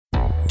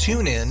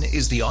TuneIn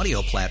is the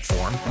audio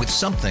platform with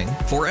something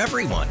for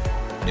everyone.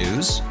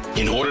 News.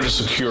 In order to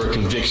secure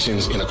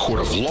convictions in a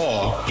court of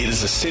law, it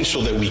is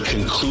essential that we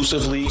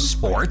conclusively.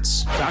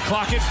 Sports. Shot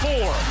clock at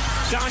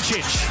 4.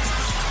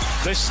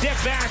 Doncic. The step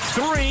back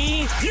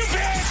 3. You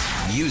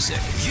bet. Music.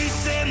 You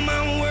set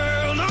my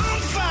world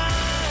on fire.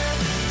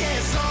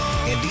 Yes,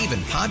 and even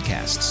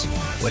podcasts.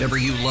 Whatever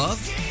you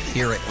love,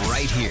 hear it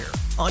right here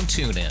on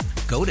TuneIn.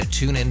 Go to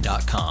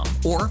TuneIn.com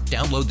or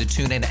download the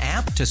TuneIn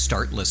app to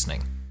start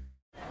listening.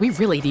 We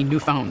really need new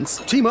phones.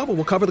 T-Mobile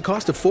will cover the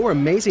cost of 4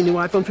 amazing new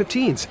iPhone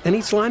 15s, and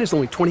each line is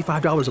only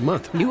 $25 a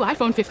month. New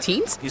iPhone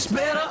 15s? it's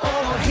better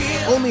over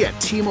here. Only at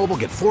T-Mobile,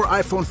 get 4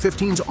 iPhone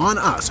 15s on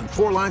us and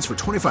 4 lines for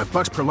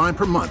 $25 per line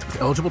per month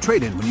with eligible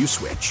trade-in when you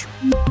switch.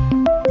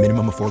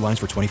 Minimum of 4 lines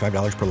for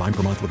 $25 per line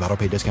per month with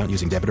autopay discount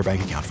using debit or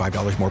bank account.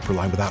 $5 more per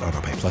line without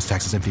autopay, plus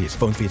taxes and fees.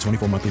 Phone fee at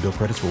 24 monthly bill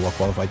credits for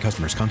well-qualified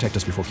customers. Contact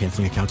us before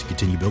canceling account to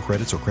continue bill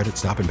credits or credit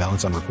stop and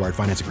balance on required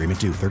finance agreement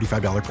due.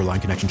 $35 per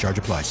line connection charge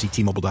applies. See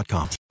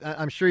T-Mobile.com.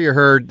 I'm sure you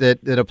heard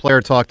that a player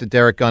talked to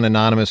Derek Gunn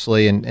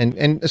anonymously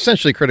and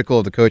essentially critical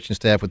of the coaching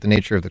staff with the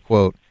nature of the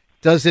quote.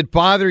 Does it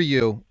bother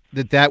you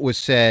that was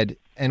said,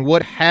 and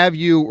what have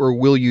you or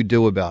will you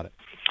do about it?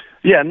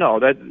 Yeah, no,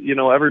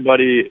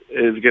 everybody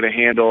is going to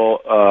handle,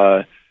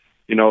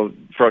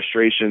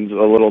 frustrations a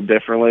little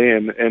differently,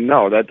 and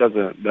no, that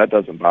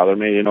doesn't bother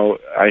me.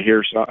 I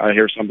hear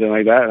something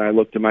like that, and I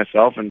look to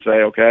myself and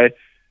say, okay,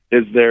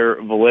 is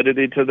there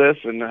validity to this,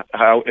 and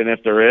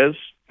if there is,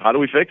 how do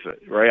we fix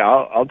it? Right?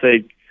 I'll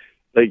take,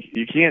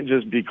 you can't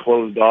just be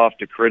closed off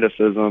to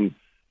criticism.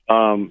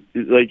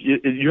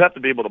 You have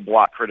to be able to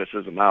block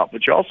criticism out,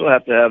 but you also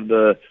have to have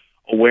the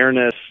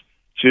awareness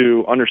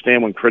to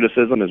understand when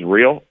criticism is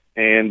real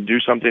and do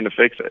something to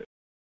fix it.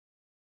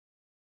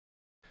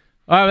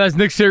 All right, that's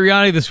Nick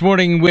Sirianni this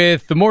morning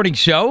with The Morning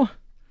Show.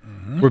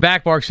 Mm-hmm. We're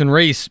back, Marks and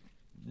Reese.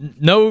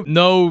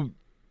 No,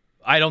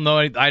 I don't know.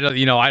 I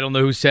don't know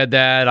who said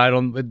that.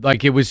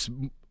 It was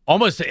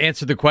almost to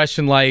answer the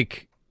question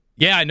like,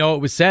 yeah, I know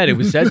it was said. It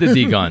was said to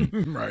D-Gun.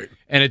 Right.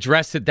 And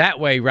addressed it that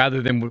way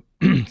rather than,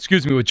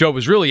 what Joe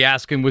was really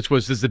asking, which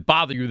was, does it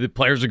bother you that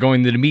players are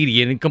going to the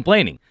media and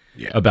complaining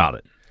about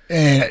it?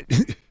 And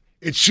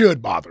it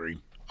should bother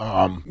him.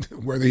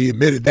 Whether he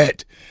admitted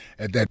that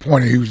at that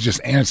point, or he was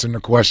just answering the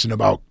question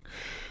about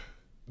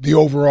the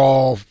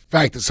overall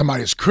fact that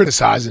somebody is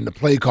criticizing the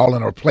play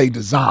calling or play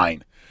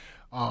design.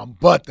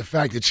 But the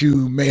fact that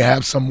you may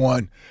have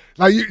someone,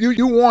 like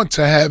you want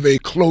to have a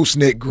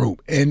close-knit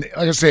group. And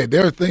like I said,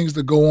 there are things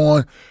that go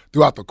on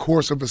throughout the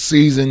course of a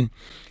season,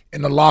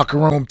 in the locker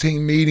room,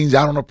 team meetings,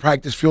 out on the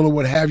practice field or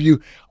what have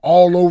you,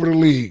 all over the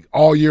league,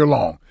 all year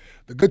long.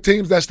 The good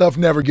teams, that stuff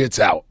never gets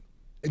out.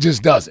 It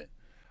just doesn't.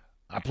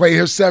 I played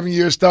here 7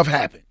 years, stuff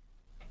happened.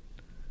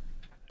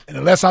 And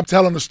unless I'm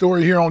telling the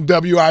story here on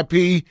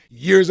WIP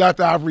years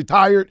after I've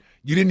retired,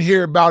 you didn't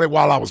hear about it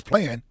while I was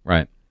playing.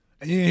 Right.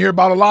 And you didn't hear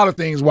about a lot of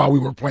things while we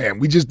were playing.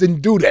 We just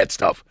didn't do that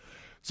stuff.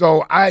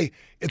 So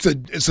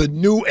it's a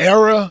new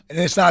era, and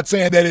it's not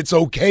saying that it's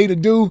okay to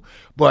do,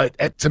 but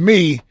to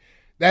me,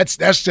 that's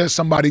just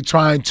somebody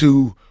trying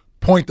to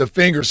point the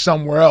finger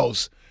somewhere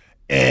else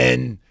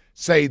and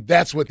say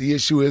that's what the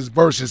issue is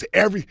versus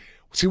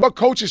see, what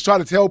coaches try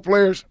to tell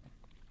players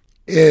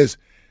is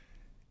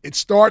it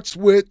starts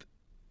with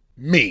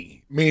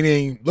me,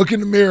 meaning look in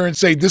the mirror and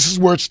say this is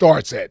where it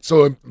starts at.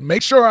 So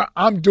make sure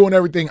I'm doing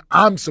everything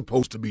I'm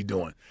supposed to be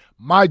doing.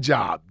 My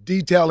job,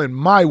 detailing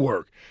my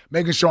work,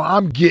 making sure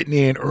I'm getting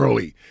in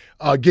early,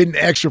 getting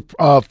extra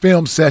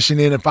film session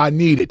in if I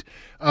need it,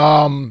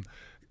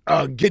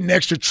 getting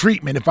extra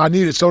treatment if I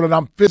need it so that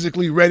I'm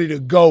physically ready to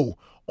go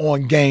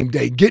on game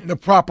day, getting the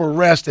proper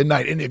rest at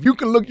night. And if you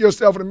can look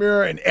yourself in the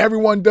mirror and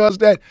everyone does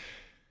that,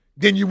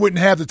 then you wouldn't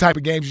have the type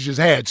of games you just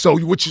had. So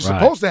what you're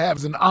supposed to have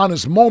is an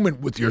honest moment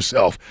with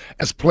yourself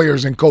as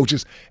players and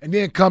coaches, and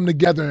then come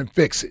together and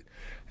fix it.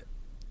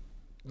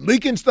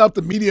 Leaking stuff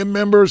to media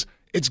members,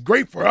 it's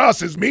great for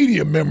us as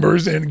media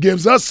members and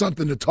gives us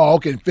something to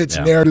talk and fits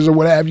narratives or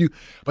what have you,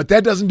 but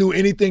that doesn't do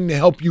anything to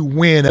help you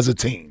win as a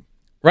team.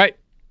 Right.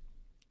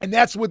 And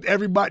that's what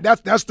everybody,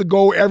 that's the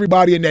goal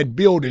everybody in that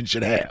building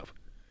should have.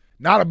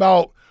 Not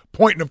about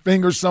pointing a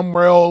finger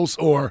somewhere else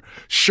or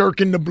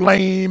shirking the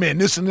blame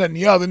and this and that and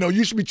the other. No,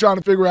 you should be trying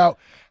to figure out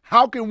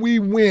how can we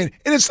win.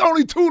 And it's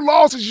only 2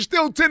 losses. You're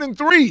still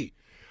 10-3.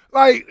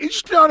 Like, you're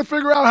just trying to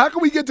figure out how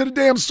can we get to the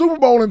damn Super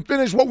Bowl and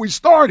finish what we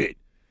started.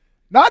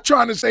 Not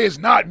trying to say it's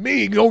not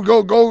me. Go.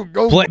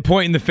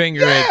 Pointing the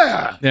finger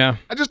Yeah.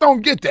 I just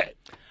don't get that.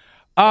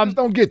 I just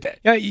don't get that.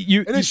 Yeah,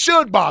 it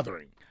should bother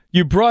him.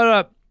 You brought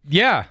up,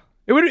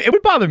 it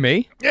would bother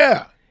me.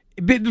 Yeah.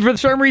 For the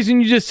same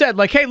reason you just said,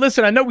 like, hey,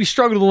 listen, I know we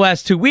struggled the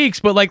last 2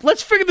 weeks, but, like,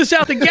 let's figure this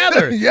out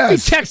together.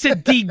 Yes. He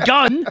texted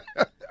D-Gun,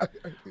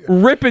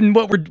 ripping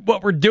what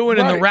we're doing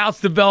and the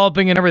routes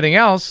developing and everything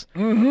else.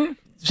 Mm-hmm.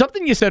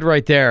 Something you said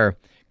right there,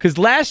 because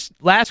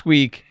last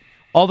week,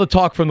 all the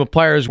talk from the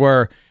players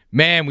were,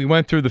 man, we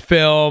went through the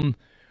film,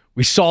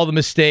 we saw the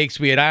mistakes.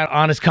 We had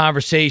honest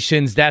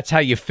conversations. That's how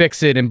you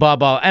fix it and blah,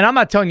 blah. And I'm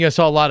not telling you I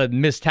saw a lot of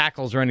missed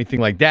tackles or anything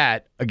like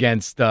that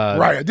against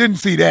right, I didn't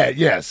see that,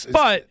 yes.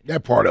 But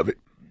that part of it.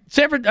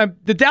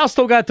 The Dallas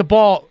still got the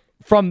ball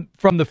from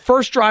the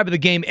first drive of the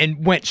game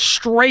and went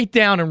straight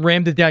down and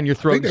rammed it down your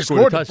throat. I think they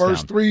scored the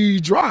first 3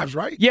 drives,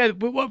 right? Yeah.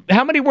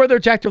 How many were there,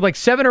 Jack? There were like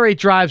 7 or 8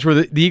 drives where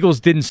the Eagles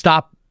didn't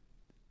stop.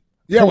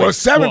 Yeah, well,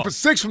 7 for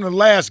 6 from the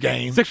last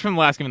game. 6 from the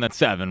last game, and then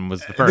 7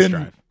 was the first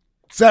drive.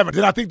 7.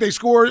 Then I think they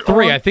scored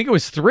 3. I think it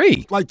was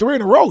 3. Like 3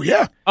 in a row,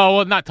 yeah. Oh,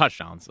 well, not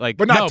touchdowns.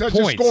 But not just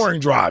scoring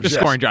drives. Just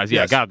scoring drives,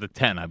 yeah. Got up to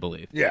 10, I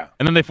believe. Yeah.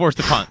 And then they forced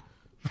a punt.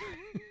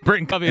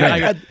 Britton Covey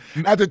at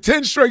the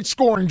 10 straight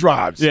scoring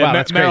drives. Yeah, wow,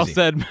 that's crazy.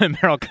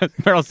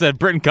 Merrill said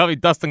Britton Covey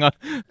dusting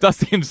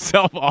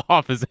himself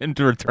off as in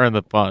to return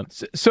the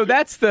punt. So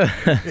that's the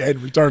he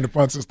hadn't returned the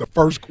punt since the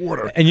first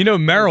quarter.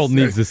 And Merrill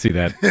needs to see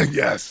that.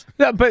 Yes.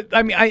 Yeah, but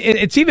I mean,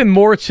 it's even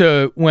more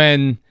to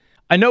when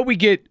I know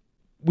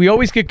we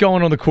always get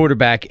going on the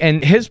quarterback,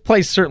 and his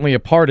play's certainly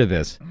a part of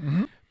this.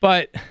 Mm-hmm.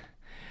 But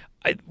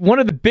one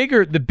of the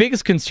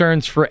biggest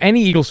concerns for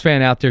any Eagles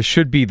fan out there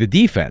should be the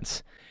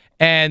defense.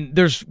 And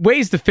there's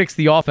ways to fix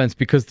the offense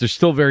because they're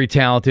still very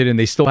talented and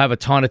they still have a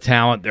ton of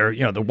talent. They're,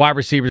 the wide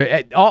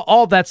receivers,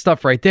 all that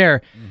stuff right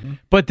there. Mm-hmm.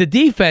 But the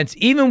defense,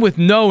 even with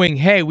knowing,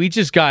 hey, we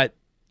just got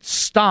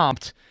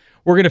stomped,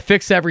 we're going to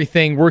fix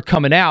everything, we're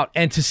coming out.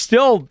 And to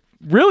still,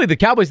 really, the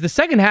Cowboys, the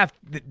second half,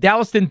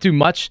 Dallas didn't do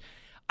much.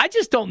 I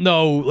just don't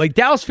know. Like,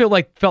 Dallas felt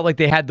like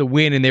they had the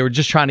win and they were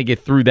just trying to get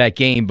through that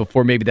game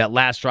before maybe that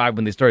last drive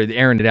when they started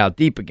airing it out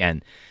deep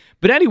again.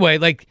 But anyway,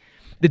 like,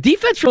 the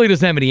defense really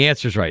doesn't have any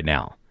answers right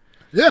now.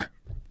 Yeah.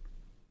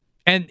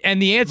 And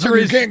the answer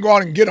is you can't go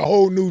out and get a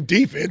whole new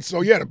defense.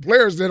 So yeah, the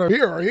players that are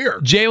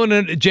here.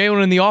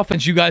 Jalen and the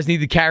offense, you guys need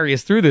to carry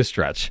us through this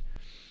stretch.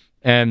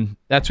 And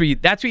that's what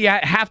you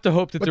have to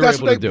hope that they're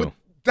able to do.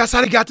 That's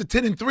how they got to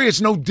 10-3.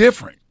 It's no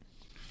different.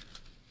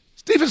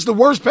 This defense is the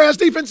worst pass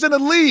defense in the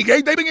league.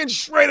 They've been getting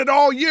shredded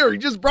all year. He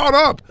just brought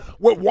up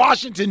what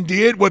Washington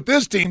did, what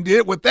this team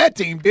did, what that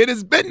team did.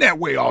 It's been that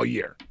way all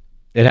year.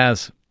 It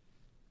has.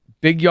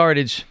 Big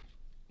yardage.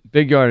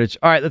 All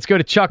right, let's go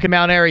to Chuck in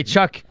Mount Airy.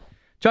 Chuck,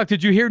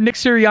 did you hear Nick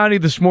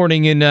Sirianni this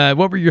morning, and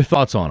what were your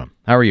thoughts on him?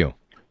 How are you?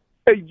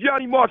 Hey,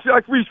 Johnny Marks,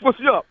 Jack Reese, what's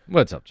up?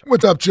 What's up, Chuck?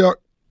 What's up, Chuck?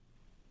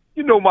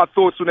 You know my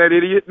thoughts on that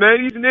idiot,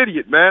 man. He's an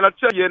idiot, man. I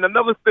tell you. And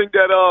another thing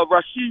that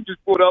Rashid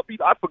just brought up,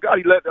 I forgot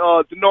he let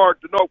Denard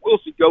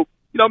Wilson go.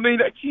 You know what I mean?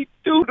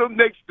 Dude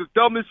makes the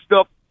dumbest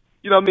stuff.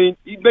 You know what I mean?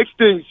 He makes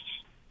things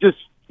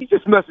he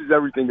just messes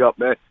everything up,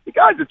 man. The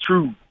guy's a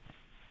true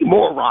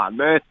moron,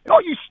 man.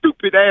 All you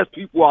stupid ass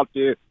people out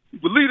there who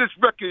believe this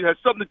record has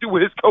something to do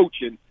with his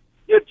coaching,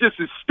 you're just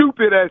as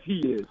stupid as he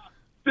is.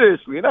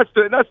 Seriously, and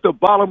that's the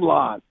bottom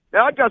line.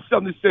 Now I got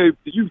something to say to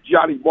you,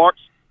 Johnny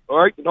Marks. All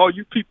right, and all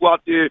you people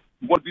out there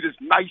who want to be this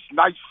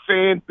nice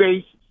fan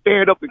base,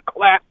 stand up and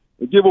clap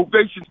and give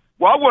ovations.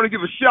 Well, I want to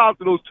give a shout out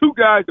to those 2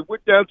 guys that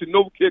went down to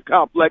NovaCare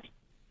Complex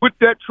with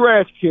that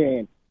trash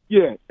can.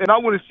 Yeah, and I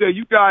want to say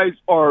you guys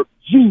are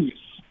genius.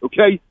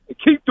 Okay, and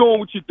keep doing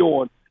what you're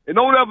doing, and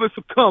don't ever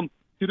succumb.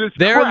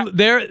 They're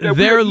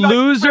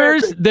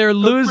losers. They're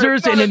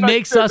losers, and it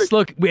makes us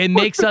look. It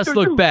makes us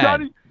look bad.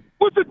 Johnny?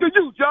 What's it to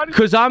you, Johnny?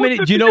 Because I'm an.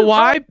 You know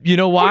why? You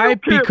know why?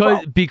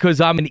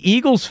 Because I'm an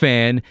Eagles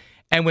fan,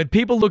 and when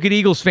people look at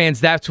Eagles fans,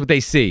 that's what they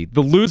see: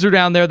 the loser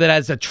down there that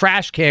has a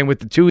trash can with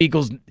the 2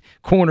 Eagles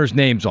corners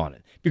names on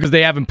it because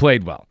they haven't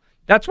played well.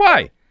 That's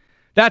why.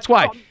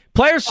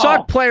 Players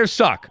suck.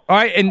 All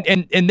right,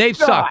 and they've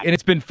sucked, and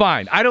it's been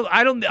fine. I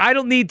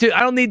don't need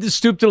to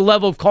stoop to the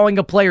level of calling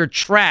a player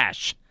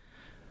trash.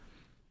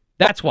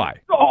 That's why.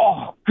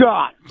 Oh,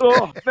 God.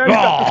 Oh, man, you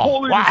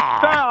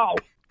got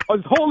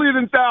the holier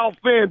than thou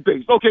fan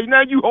base. Okay,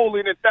 now you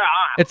holier than thou.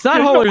 It's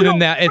not holier than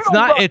that.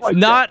 It's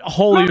not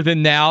holier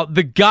than thou.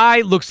 The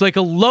guy looks like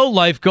a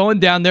lowlife going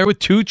down there with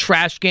 2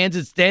 trash cans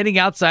and standing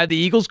outside the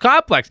Eagles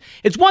complex.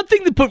 It's one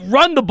thing to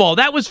run the ball.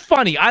 That was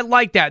funny. I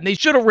like that, and they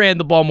should have ran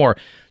the ball more.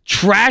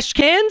 Trash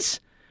cans?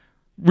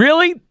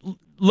 Really?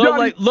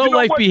 Low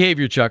life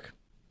behavior, Chuck.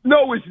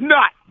 No, it's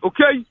not.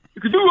 Okay.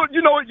 Because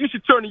you know what? You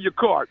should turn in your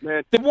card,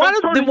 man. Then why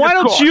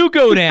don't you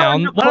go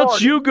down? Why don't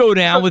you go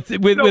down with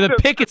a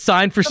picket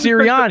sign for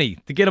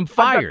Sirianni to get him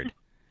fired?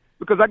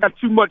 Because I got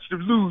too much to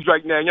lose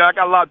right now. I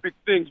got a lot of big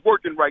things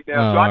working right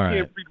now, so I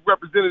can't be the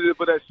representative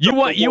of that. You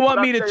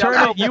want me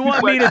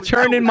to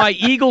turn in my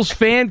Eagles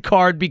fan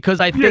card because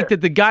I think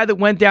that the guy that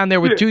went down there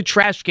with 2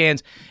 trash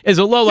cans is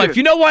a lowlife. Yeah.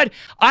 You know what?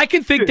 I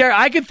can think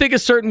a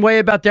certain way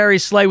about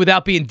Darius Slay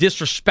without being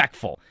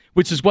disrespectful,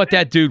 which is what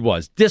that dude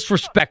was.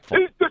 Disrespectful.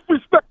 He's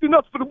disrespecting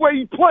us for the way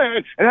he's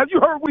playing. And have you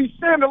heard what he's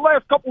saying the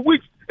last couple of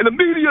weeks in the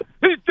media?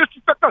 He's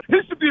disrespecting us. He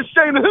should be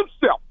ashamed of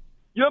himself.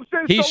 You know what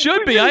I'm saying? He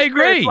should be. I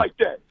agree. Like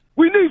that.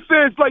 We need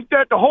fans like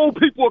that to hold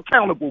people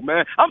accountable,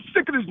 man. I'm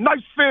sick of this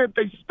nice fan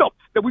base stuff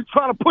that we're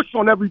trying to push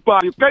on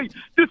everybody, okay?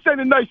 This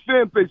ain't a nice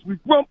fan base. We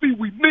grumpy,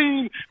 we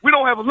mean, we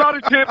don't have a lot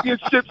of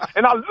championships,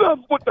 and I love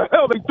what the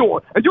hell they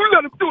doing. And you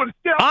let them do it.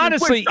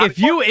 honestly, if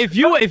you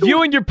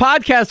and your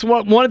podcast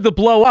wanted to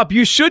blow up,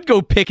 you should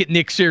go picket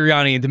Nick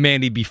Sirianni and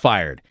demand he be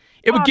fired.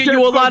 It would get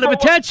you a lot of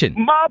attention.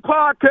 My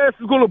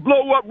podcast is going to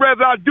blow up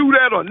whether I do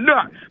that or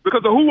not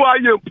because of who I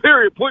am,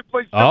 period. Point,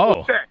 blank,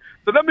 simple as that.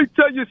 So let me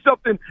tell you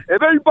something.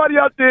 If everybody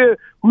out there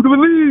who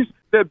believes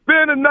that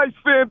being a nice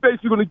fan base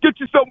is going to get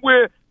you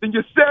somewhere, then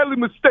you're sadly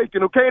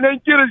mistaken, okay? And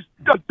ain't get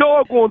a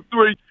dog on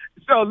 3.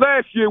 So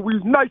last year, we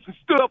was nice and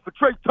stood up for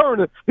Trey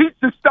Turner. He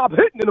just stopped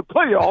hitting in the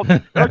playoffs.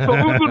 So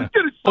we were going to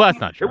get it. Well, that's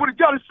not true. They would have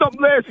got us something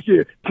last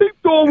year.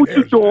 Keep doing what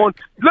you're doing.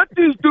 Let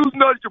these dudes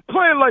know that you're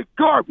playing like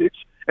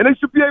garbage, and they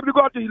should be able to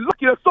go out there. Look,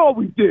 that's all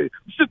we did.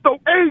 We should throw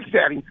eggs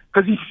at him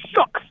because he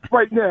sucks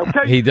right now,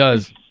 okay? He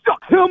does. He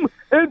sucks. Him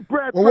and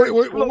Brad. Well,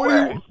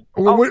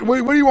 what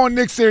do you want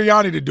Nick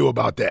Sirianni to do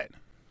about that?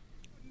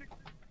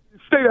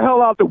 Stay the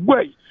hell out the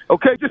way.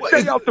 Okay, just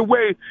stay out the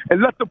way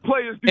and let the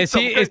players do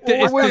something. Is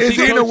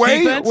he in the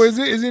way?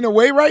 Is he in the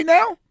way right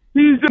now?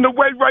 He's in the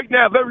way right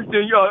now of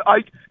everything,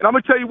 Ike. And I'm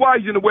going to tell you why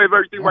he's in the way of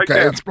everything right now.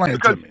 Okay, explain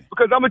it to me.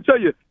 Because I'm going to tell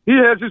you, he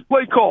has his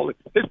play calling.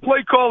 His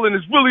play calling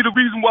is really the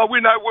reason why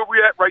we're not where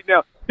we're at right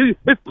now.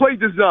 His play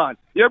design.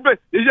 Yeah, everybody,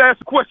 he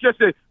asked a question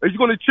yesterday, are you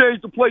going to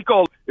change the play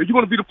call? Are you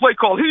going to be the play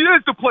caller? He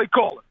is the play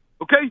caller,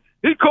 okay?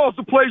 He calls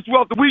the plays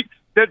throughout the week.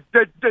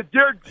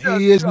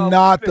 He is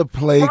not the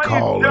play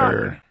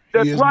caller.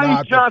 That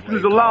Brian Johnson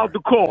is allowed to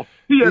call.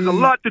 He has a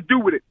lot to do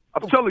with it.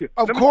 I'm telling you.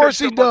 Of course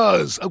he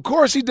does. Of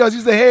course he does.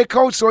 He's the head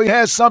coach, so he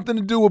has something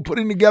to do with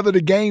putting together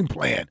the game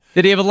plan.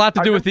 Did he have a lot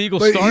to do with the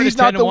Eagles start? But he's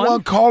not the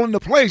one calling the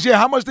plays. Yeah,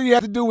 how much did he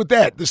have to do with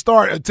that? The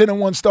start, a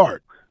 10-1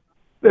 start.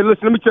 Hey,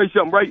 listen, let me tell you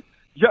something, right?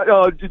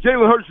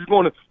 Jalen Hurts is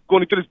going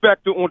to get us back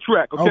on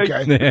track, okay?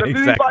 Yeah,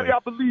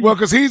 exactly. Well,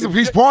 because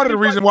he's part of the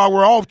reason why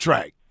we're off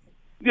track.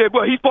 Yeah,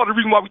 but he's part of the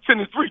reason why we're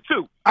 10-3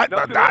 too.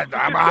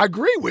 I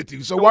agree with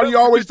you. So why are you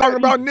always talking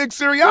about Nick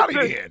Sirianni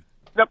then?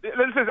 Now,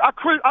 listen, I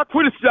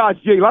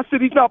criticized Jalen. I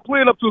said he's not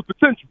playing up to his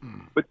potential.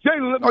 But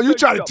Jalen, you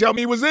trying to tell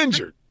me he was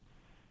injured?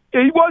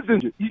 Yeah, he was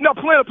injured. He's not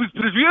playing up to his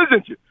potential. He is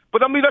injured.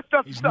 But I mean,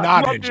 he's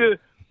not injured.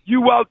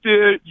 You out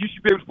there, you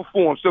should be able to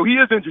perform. So he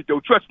is injured,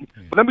 though. Trust me.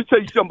 But let me tell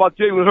you something about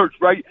Jalen Hurts,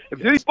 right? If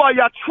there's anybody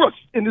I trust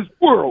in this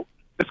world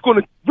that's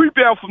going to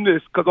rebound from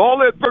this, because all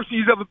that adversity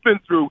he's ever been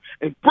through,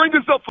 and bring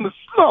us up from the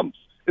slums,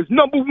 is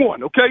number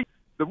one, okay?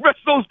 The rest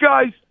of those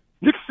guys,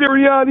 Nick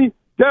Sirianni,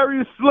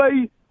 Darius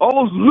Slay,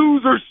 all those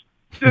losers,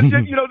 they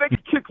can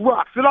kick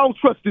rocks, and I don't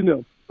trust in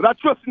them. But I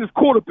trust in this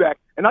quarterback.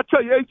 And I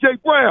tell you, A.J.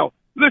 Brown,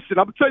 listen,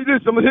 I'm going to tell you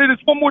this. I'm going to hear this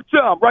one more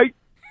time, right?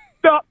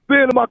 Stop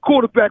being in my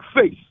quarterback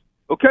face,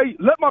 okay?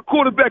 Let my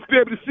quarterback be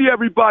able to see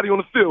everybody on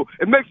the field.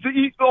 It makes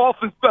the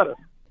offense better.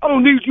 I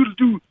don't need you to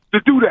do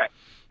that. You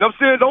know what I'm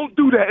saying? Don't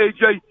do that,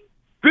 A.J.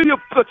 Be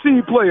a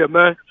team player,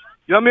 man.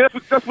 You know what I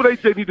mean? That's what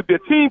A.J. needs to be, a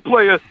team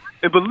player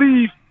and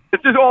believe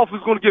that this offense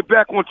is going to get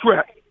back on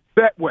track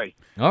that way.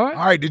 All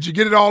right. Did you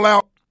get it all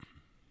out?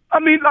 I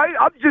mean,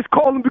 I'm just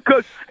calling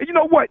because, you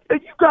know what? You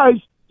guys,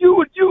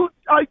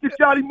 I get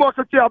Johnny Marks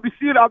up there. I'll be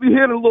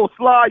hearing a little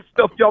slide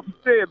stuff y'all be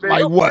saying, man.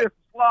 Like what?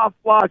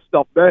 Fly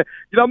stuff, man.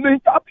 You know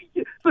what I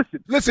mean?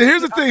 Listen,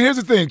 here's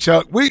the thing,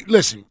 Chuck.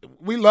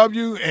 We love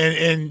you,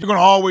 and you're going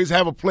to always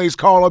have a place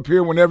call up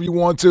here whenever you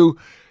want to.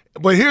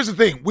 But here's the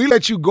thing. We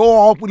let you go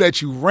off. We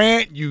let you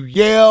rant, you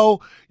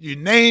yell, you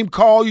name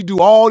call, you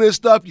do all this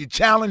stuff. You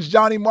challenge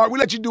Johnny Mark. We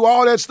let you do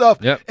all that stuff,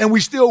 and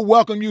we still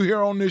welcome you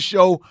here on this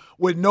show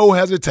with no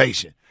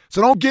hesitation.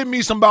 So don't give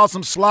me some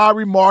sly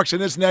remarks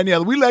and this and that and the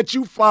other. We let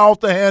you fly off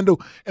the handle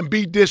and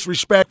be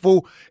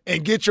disrespectful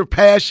and get your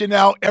passion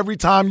out every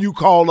time you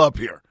call up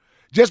here.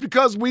 Just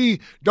because we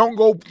don't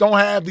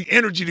have the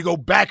energy to go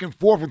back and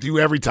forth with you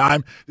every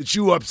time that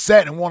you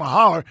upset and want to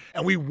holler,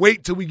 and we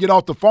wait till we get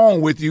off the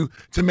phone with you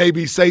to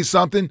maybe say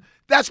something,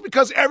 that's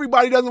because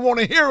everybody doesn't want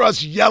to hear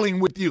us yelling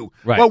with you.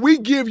 Right. But we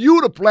give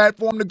you the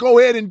platform to go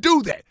ahead and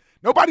do that.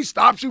 Nobody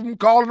stops you from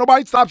calling.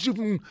 Nobody stops you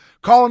from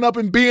calling up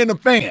and being a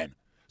fan.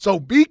 So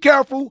be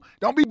careful.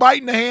 Don't be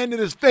biting the hand that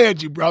has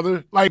fed you,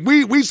 brother. Like,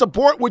 we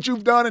support what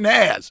you've done and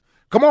has.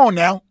 Come on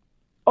now.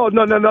 Oh,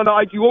 no,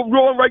 Ike, you're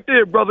wrong right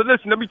there, brother.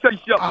 Listen, let me tell you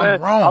something, man.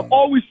 Wrong. I've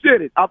always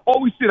said it. I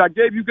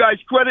gave you guys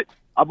credit.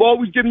 I've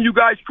always given you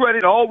guys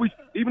credit.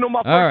 Even on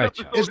my first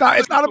episode.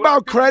 It's not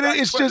about credit.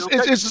 It's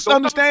just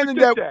understanding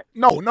that.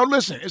 No,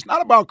 listen. It's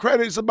not about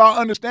credit. It's about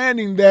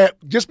understanding that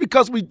just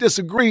because we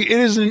disagree, it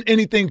isn't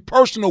anything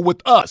personal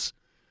with us.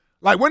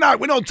 Like, we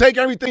don't take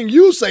everything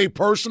you say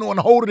personal and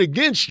hold it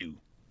against you.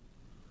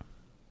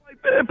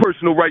 It's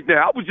personal right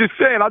now. I was just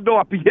saying, I know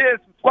I be hearing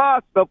some fly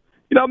stuff.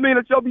 You know what I mean?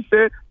 That y'all be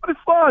saying, but it's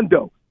fine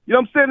though. You know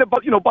what I'm saying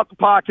about the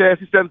podcast?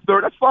 He said the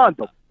third. That's fine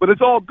though. But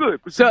it's all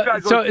good. Chuck,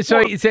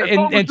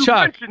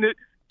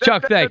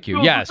 thank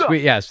you.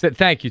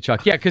 Thank you,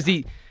 Chuck. Yeah, because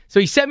he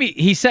sent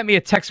me a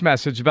text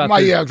message about.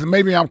 Maybe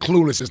I'm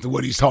clueless as to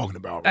what he's talking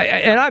about.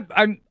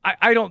 Right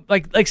I don't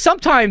like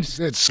sometimes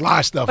it's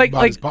sly stuff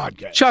about his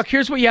podcast. Chuck,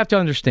 here's what you have to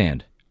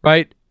understand,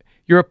 right?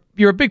 You're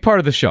a big part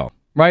of the show,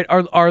 right?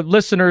 Our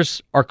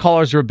listeners, our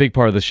callers are a big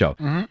part of the show.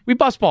 Mm-hmm. We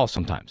bust balls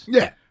sometimes.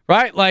 Yeah.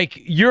 Right? Like,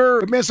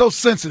 you're being so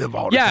sensitive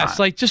all the time. Yes,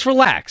 like, just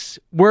relax.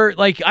 We're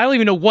like, I don't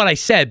even know what I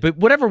said, but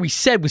whatever we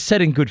said was said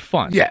in good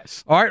fun.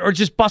 Yes. All right? Or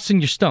just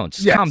busting your stones.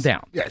 Just calm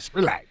down. Yes,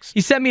 relax.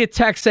 He sent me a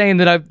text saying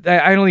that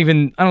I don't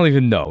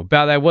even know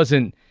about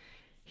that.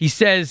 He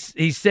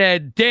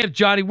said, "Damn,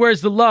 Johnny,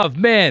 where's the love?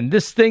 Man, when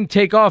this thing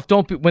takes off,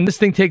 don't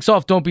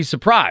be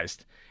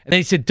surprised." And then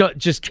he said,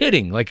 "Just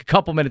kidding," like a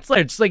couple minutes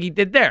later, just like he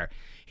did there.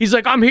 He's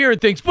like, "I'm hearing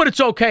things, but it's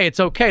okay. It's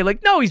okay."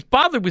 Like, no, he's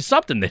bothered with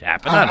something that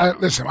happened.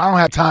 Listen, I don't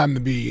have time to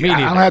be. Me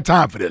neither. I don't have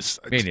time for this.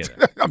 Me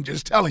neither. I'm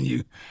just telling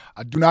you,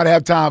 I do not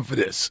have time for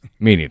this.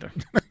 Me neither.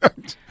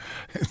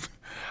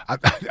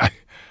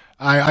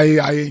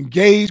 I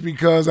engage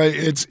because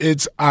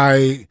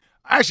I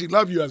actually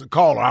love you as a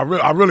caller.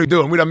 I really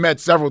do, and we done met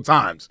several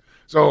times.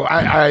 So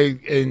I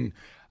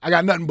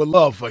got nothing but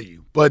love for you.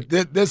 But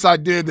this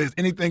idea that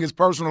anything is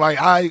personal,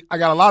 like I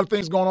got a lot of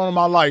things going on in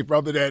my life,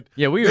 brother. That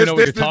we already know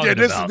what you're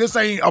talking about. This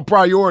ain't a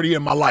priority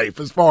in my life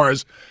as far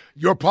as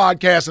your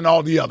podcast and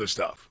all the other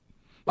stuff.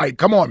 Like,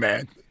 come on,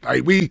 man.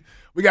 Like we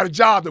got a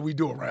job that we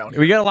do around here.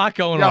 We got a lot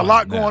going on. We got a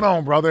lot going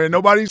on, brother, and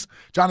nobody's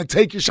trying to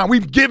take your shine.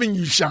 We've given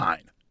you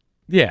shine.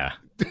 Yeah.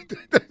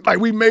 Like,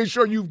 we made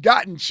sure you've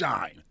gotten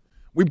shine.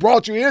 We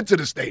brought you into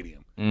the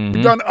stadium. Mm-hmm.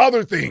 We've done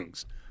other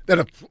things that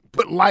have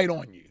put light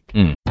on you.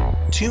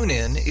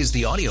 TuneIn is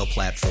the audio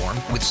platform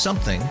with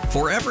something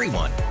for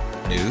everyone.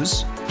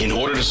 News. In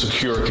order to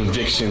secure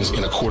convictions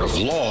in a court of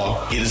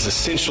law, it is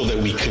essential that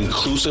we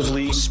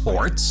conclusively.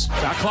 Sports.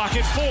 Shot clock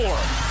at 4.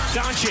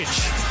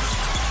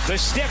 Doncic. The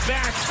step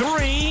back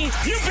 3.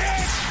 You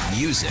bet.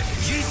 Music.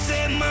 You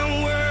set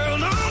my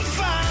world on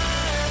fire.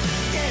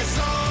 Yes,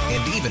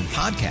 and even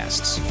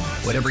podcasts.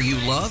 Whatever you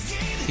love,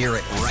 hear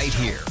it right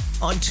here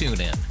on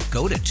TuneIn.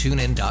 Go to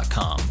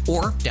TuneIn.com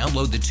or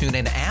download the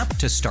TuneIn app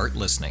to start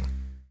listening.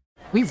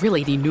 We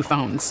really need new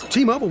phones.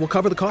 T-Mobile will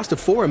cover the cost of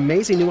 4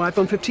 amazing new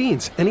iPhone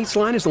 15s, and each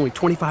line is only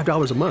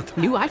 $25 a month.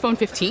 New iPhone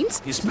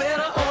 15s? It's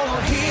better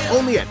over here.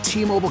 Only at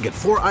T-Mobile, get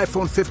 4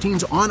 iPhone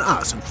 15s on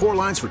us and 4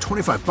 lines for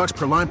 $25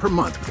 per line per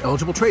month with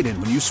eligible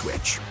trade-in when you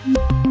switch.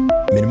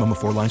 Minimum of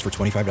 4 lines for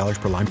 $25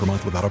 per line per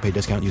month with autopay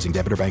discount using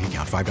debit or bank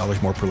account.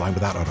 $5 more per line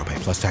without autopay,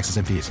 plus taxes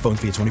and fees. Phone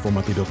fee at 24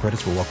 monthly bill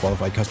credits for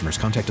well-qualified customers.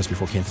 Contact us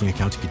before canceling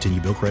account to continue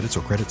bill credits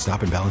or credit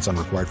stop and balance on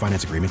required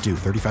finance agreement due.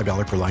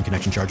 $35 per line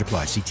connection charge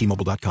applies. See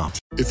T-Mobile.com.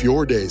 If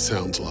your day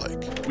sounds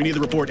like, we need the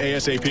report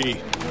ASAP,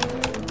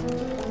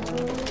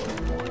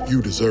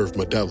 you deserve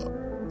Modelo.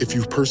 If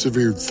you've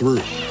persevered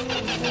through,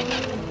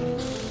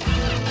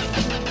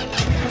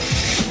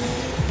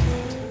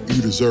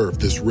 you deserve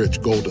this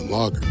rich golden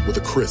lager with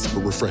a crisp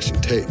but refreshing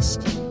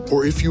taste.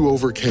 Or if you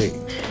overcame. 2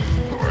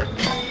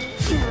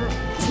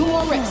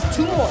 more reps,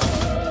 2 more.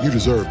 You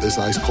deserve this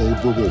ice-cold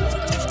reward.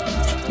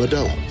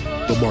 Modelo,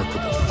 the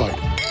Remarkable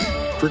Fighter.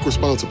 Drink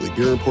responsibly.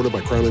 Beer imported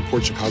by Crown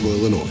Imports, Chicago,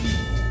 Illinois.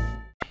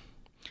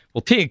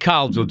 Well, T in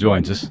Collegeville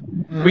joins us.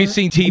 We've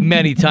seen T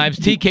many times.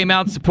 T came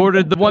out and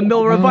supported the $1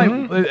 million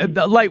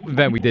light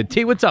event we did.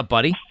 T, what's up,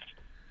 buddy?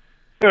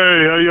 Hey,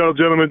 how y'all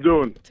gentlemen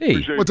doing? T.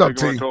 Appreciate What's you up,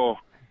 taking T? my call.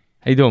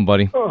 How you doing,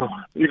 buddy? Oh,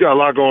 you got a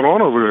lot going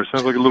on over there.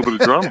 Sounds like a little bit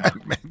of drama.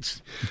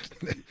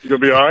 You gonna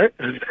be all right?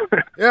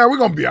 Yeah, we're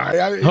gonna be all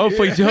right.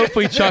 Hopefully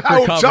Chuck I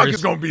hope recovers. Chuck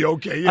is gonna be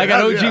okay. Yeah, I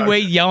got OG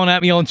Wade yelling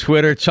at me on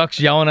Twitter. Chuck's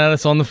yelling at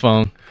us on the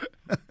phone.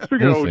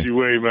 Speaking of OG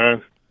Wade,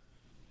 man.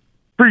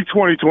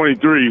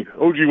 Pre-2023, OG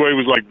Wade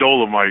was like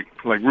Dolomite,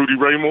 like Rudy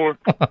Raymore.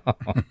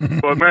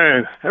 But,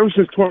 man, ever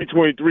since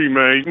 2023,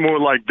 man, he's more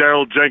like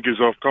Daryl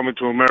Jenkins off Coming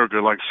to America,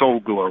 like Soul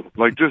Glow.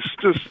 Like, just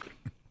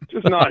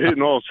not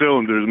hitting all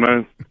cylinders,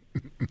 man.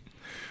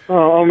 I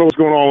don't know what's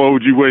going on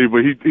with OG Wade,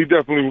 but he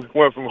definitely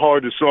went from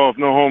hard to soft,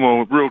 no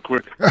homo, real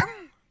quick.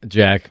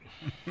 Jack.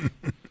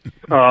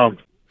 But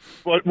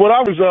what I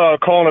was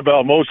calling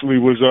about mostly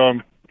was,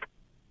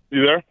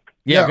 you there?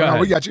 Yeah, go ahead.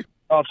 We got you.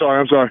 I'm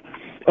sorry.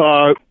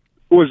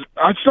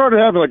 I started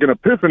having like an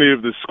epiphany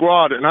of the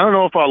squad, and I don't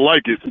know if I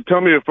like it.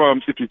 Tell me if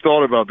you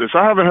thought about this.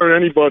 I haven't heard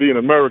anybody in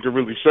America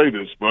really say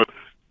this, but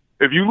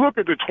if you look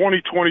at the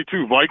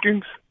 2022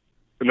 Vikings,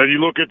 and then you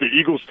look at the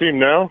Eagles team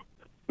now,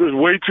 there's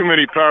way too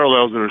many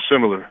parallels that are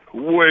similar.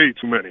 Way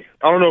too many.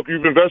 I don't know if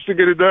you've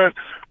investigated that,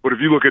 but if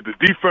you look at the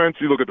defense,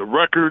 you look at the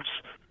records,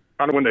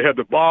 kind of when they had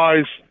the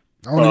buys,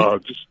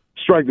 just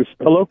strike this.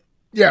 Hello?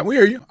 Yeah, we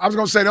hear you. I was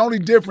going to say the only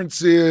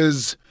difference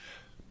is,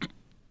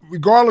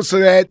 regardless of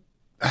that,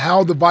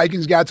 how the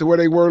Vikings got to where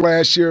they were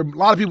last year, a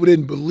lot of people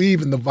didn't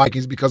believe in the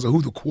Vikings because of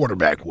who the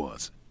quarterback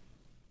was.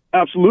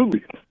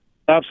 Absolutely.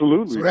 So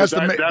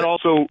that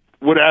also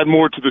would add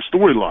more to the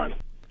storyline.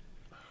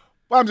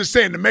 Well, I'm just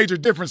saying the major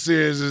difference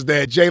is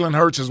that Jalen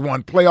Hurts has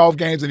won playoff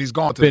games and he's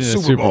gone to the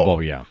Super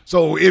Bowl. Yeah.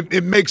 So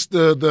it makes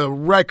the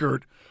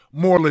record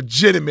more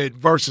legitimate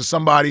versus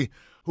somebody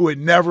who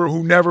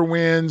never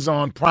wins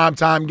on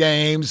primetime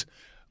games,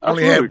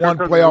 only had one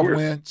playoff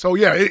win. So,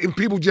 yeah, and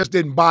people just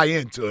didn't buy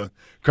into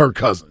Kirk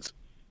Cousins.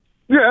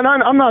 Yeah, and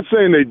I'm not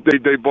saying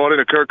they bought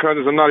into Kirk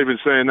Cousins. I'm not even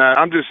saying that.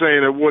 I'm just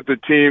saying that what the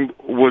team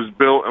was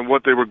built and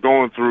what they were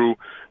going through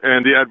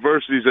and the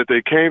adversities that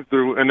they came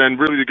through, and then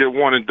really to get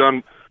one and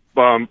done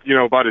by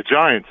the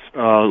Giants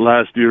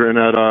last year in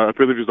that I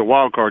believe it was the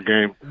wild card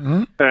game.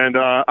 Mm-hmm. And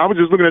I was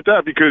just looking at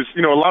that because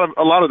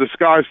a lot of the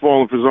sky's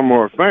falling for some of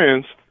our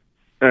fans,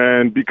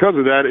 and because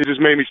of that, it just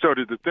made me start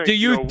to think.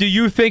 Do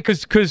you think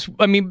because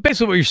I mean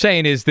basically what you're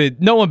saying is that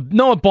no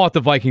one bought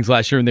the Vikings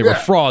last year and they were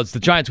frauds. The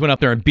Giants went up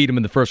there and beat them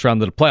in the first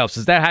round of the playoffs.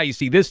 Is that how you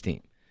see this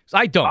team?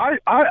 I don't.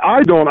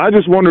 I don't. I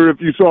just wonder if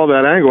you saw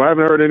that angle. I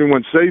haven't heard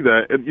anyone say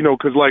that.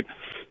 Because like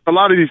a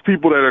lot of these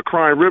people that are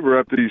crying river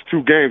after these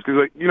two games,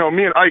 because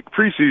me and Ike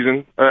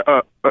preseason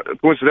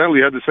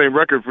coincidentally had the same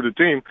record for the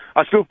team.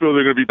 I still feel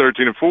they're going to be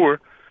 13-4.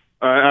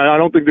 I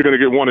don't think they're going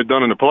to get one and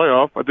done in the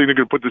playoff. I think they're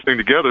going to put this thing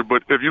together.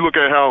 But if you look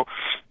at how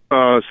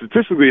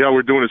statistically how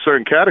we're doing in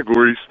certain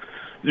categories,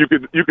 you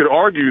could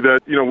argue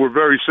that we're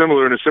very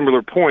similar in a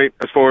similar point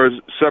as far as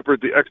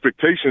separate the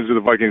expectations of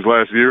the Vikings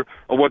last year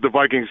of what the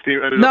Vikings team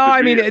ended up. No,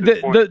 I mean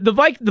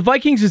the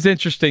Vikings is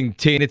interesting,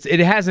 T,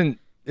 and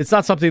it's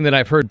not something that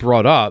I've heard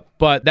brought up,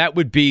 but that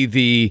would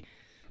be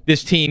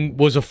this team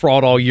was a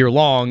fraud all year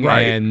long,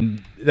 right.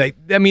 And they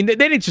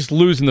didn't just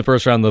lose in the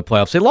first round of the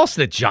playoffs; they lost to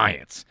the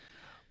Giants.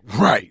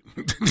 Right,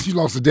 you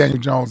lost to Daniel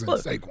Jones and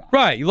Saquon.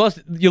 Right, you lost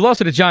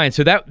to the Giants,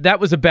 so that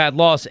was a bad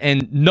loss,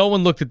 and no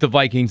one looked at the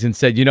Vikings and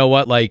said, you know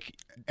what,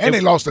 and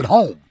they lost at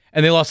home,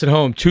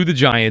 to the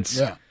Giants.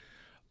 Yeah,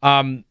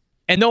 and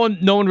no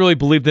one really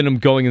believed in them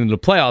going into the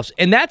playoffs,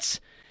 and that's.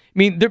 I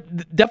mean,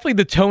 definitely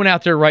the tone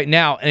out there right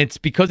now, and it's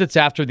because it's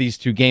after these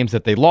two games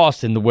that they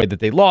lost and the way that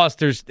they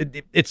lost.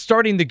 It's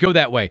starting to go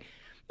that way.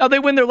 Now they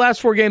win their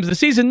last 4 games of the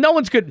season. No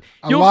one's good.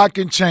 A lot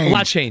can change. A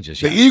lot changes.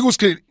 The Eagles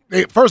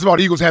first of all,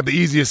 the Eagles have the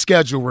easiest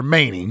schedule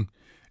remaining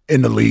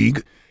in the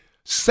league.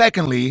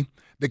 Secondly,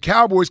 the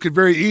Cowboys could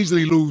very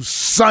easily lose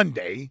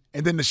Sunday,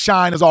 and then the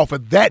shine is off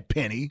of that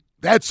penny.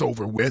 That's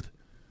over with.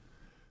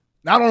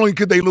 Not only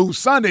could they lose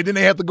Sunday, then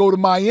they have to go to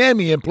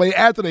Miami and play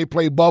after they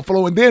play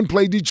Buffalo and then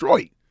play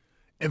Detroit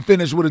and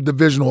finish with a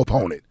divisional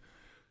opponent.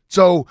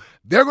 So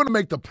they're going to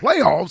make the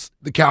playoffs,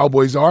 the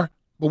Cowboys are,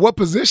 but what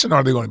position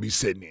are they going to be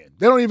sitting in?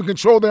 They don't even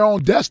control their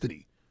own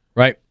destiny.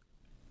 Right.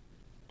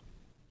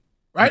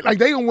 Right? Like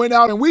they went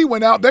out and we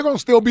went out, they're going to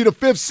still be the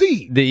 5th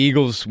seed. The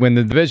Eagles win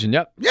the division,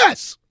 yep.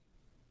 Yes.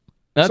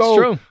 That's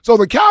true. So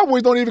the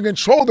Cowboys don't even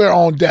control their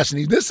own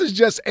destiny. This is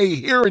just a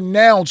here and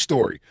now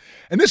story.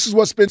 And this is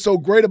what's been so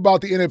great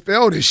about the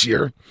NFL this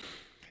year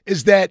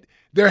is that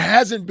there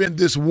hasn't been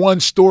this one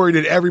story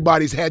that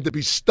everybody's had to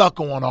be stuck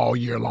on all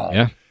year long.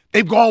 Yeah.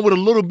 They've gone with a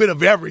little bit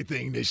of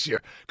everything this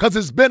year because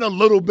it's been a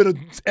little bit of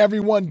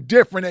everyone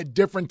different at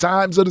different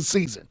times of the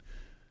season.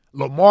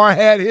 Lamar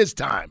had his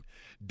time.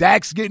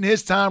 Dak's getting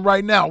his time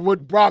right now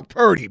with Brock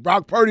Purdy.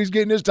 Brock Purdy's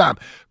getting his time.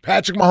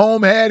 Patrick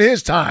Mahomes had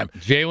his time.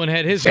 Jalen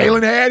had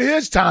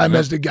his time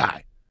as the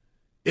guy.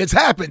 It's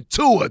happened.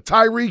 Tua,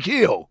 Tyreek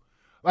Hill.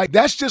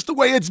 That's just the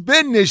way it's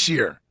been this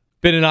year.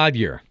 Been an odd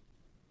year.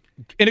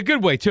 In a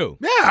good way, too.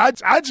 Yeah,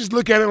 I just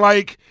look at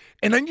it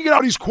and then you get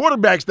all these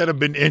quarterbacks that have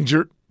been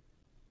injured.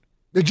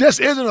 There just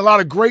isn't a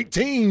lot of great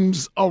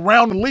teams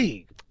around the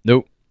league.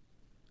 Nope.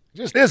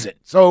 Just isn't.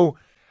 So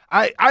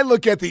I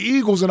look at the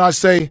Eagles and I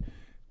say,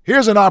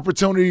 here's an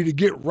opportunity to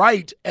get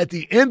right at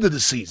the end of the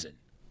season.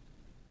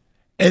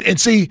 And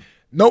see,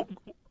 no,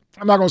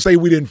 I'm not going to say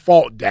we didn't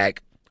fault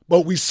Dak,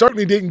 but we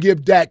certainly didn't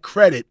give Dak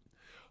credit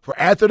for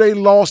after they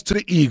lost to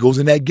the Eagles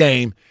in that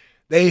game,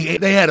 they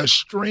had a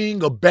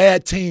string of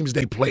bad teams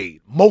they played,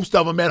 most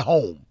of them at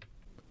home.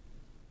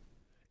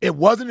 It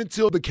wasn't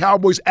until the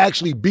Cowboys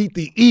actually beat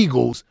the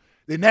Eagles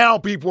that now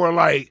people are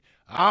like,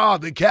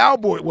 the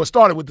Cowboys. Well, it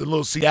started with the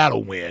little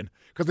Seattle win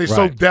because they're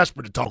so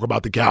desperate to talk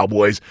about the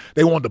Cowboys.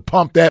 They wanted to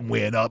pump that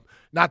win up.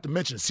 Not to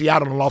mention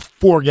Seattle lost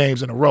 4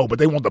 games in a row, but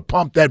they wanted to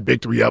pump that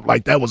victory up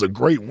like that was a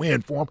great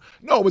win for them.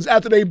 No, it was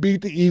after they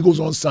beat the Eagles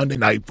on Sunday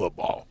Night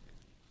Football.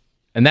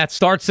 And that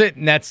starts it,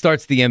 and that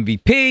starts the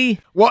MVP.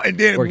 Well, and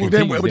then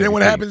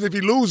what happens if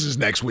he loses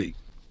next week?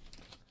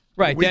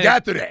 Right. We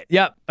got to that.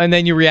 Yep. And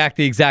then you react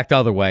the exact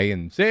other way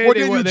and say,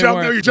 you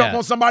jump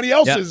on somebody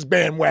else's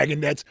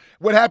bandwagon. That's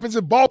what happens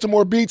if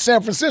Baltimore beats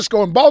San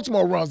Francisco and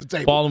Baltimore runs the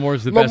table.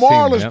 Baltimore's the best team.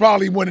 Lamar is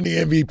probably winning the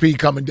MVP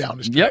coming down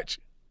the stretch.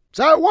 Yep.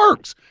 That's how it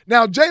works.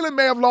 Now, Jalen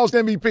may have lost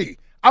MVP.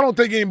 I don't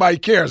think anybody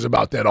cares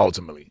about that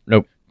ultimately.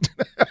 Nope.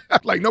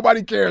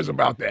 Nobody cares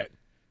about that.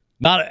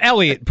 Not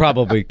Elliott,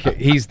 probably.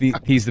 He's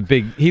the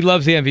big. He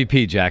loves the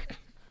MVP, Jack.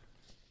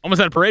 Almost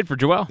had a parade for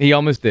Joel. He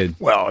almost did.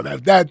 Well,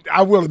 that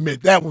I will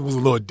admit that one was a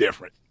little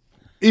different.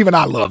 Even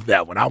I loved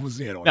that one. I was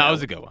in on that. That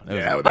was a good one.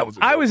 That was.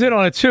 I was in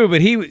on it too,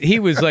 but he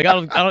was like, I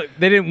don't.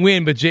 They didn't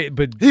win, but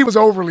he was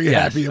overly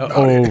happy about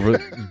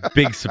it.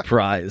 Big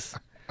surprise.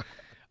 All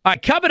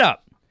right, coming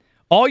up.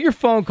 All your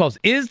phone calls.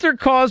 Is there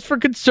cause for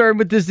concern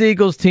with this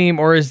Eagles team,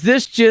 or is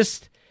this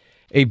just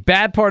a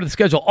bad part of the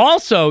schedule?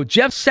 Also,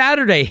 Jeff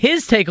Saturday,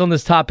 his take on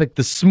this topic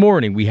this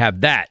morning. We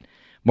have that.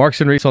 Marks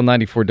and Reese on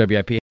 94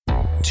 WIP.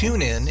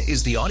 TuneIn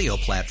is the audio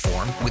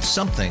platform with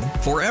something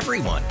for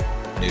everyone.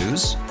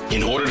 News.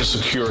 In order to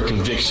secure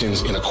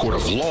convictions in a court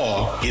of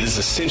law, it is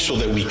essential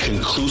that we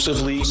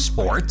conclusively.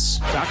 Sports.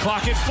 Shot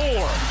clock at 4.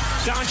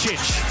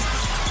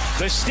 Doncic.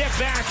 The step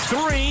back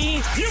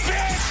three. You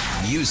bet.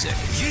 Music.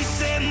 You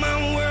set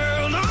my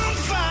world on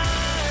fire.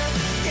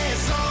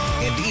 Yes,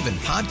 And even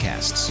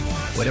podcasts.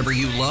 Whatever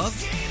you love,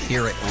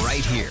 hear it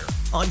right here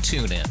on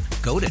TuneIn.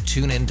 Go to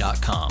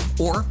TuneIn.com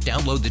or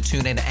download the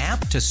TuneIn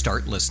app to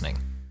start listening.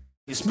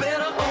 It's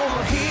better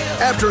over here.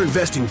 After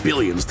investing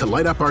billions to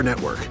light up our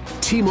network,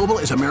 T-Mobile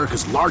is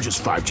America's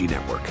largest 5G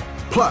network.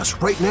 Plus,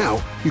 right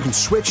now, you can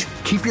switch,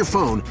 keep your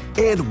phone,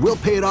 and we'll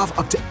pay it off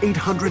up to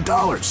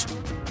 $800.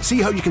 See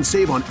how you can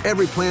save on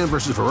every plan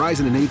versus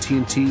Verizon and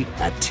AT&T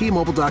at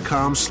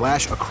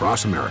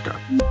T-Mobile.com/across America.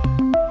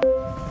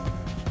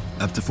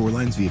 Up to 4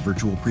 lines via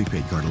virtual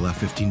prepaid card. Allow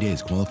 15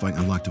 days. Qualifying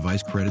unlocked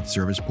device credit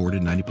service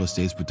ported 90-plus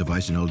days with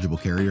device and eligible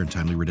carrier and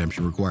timely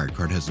redemption required.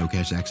 Card has no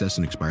cash access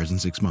and expires in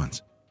 6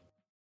 months.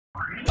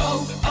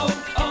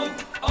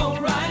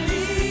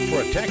 O'Reilly.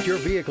 Protect your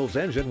vehicle's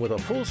engine with a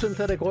full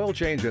synthetic oil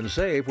change and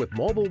save with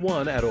Mobile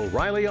One at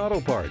O'Reilly Auto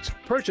Parts.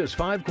 Purchase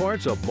 5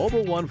 quarts of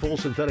Mobile One full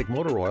synthetic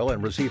motor oil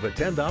and receive a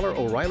 $10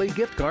 O'Reilly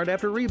gift card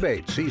after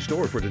rebate. See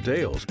store for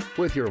details.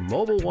 With your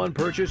Mobile One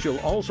purchase, you'll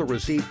also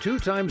receive 2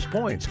 times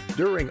points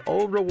during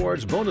O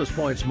Rewards Bonus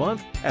Points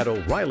Month at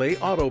O'Reilly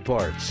Auto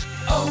Parts.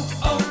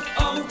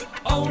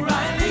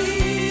 O'Reilly.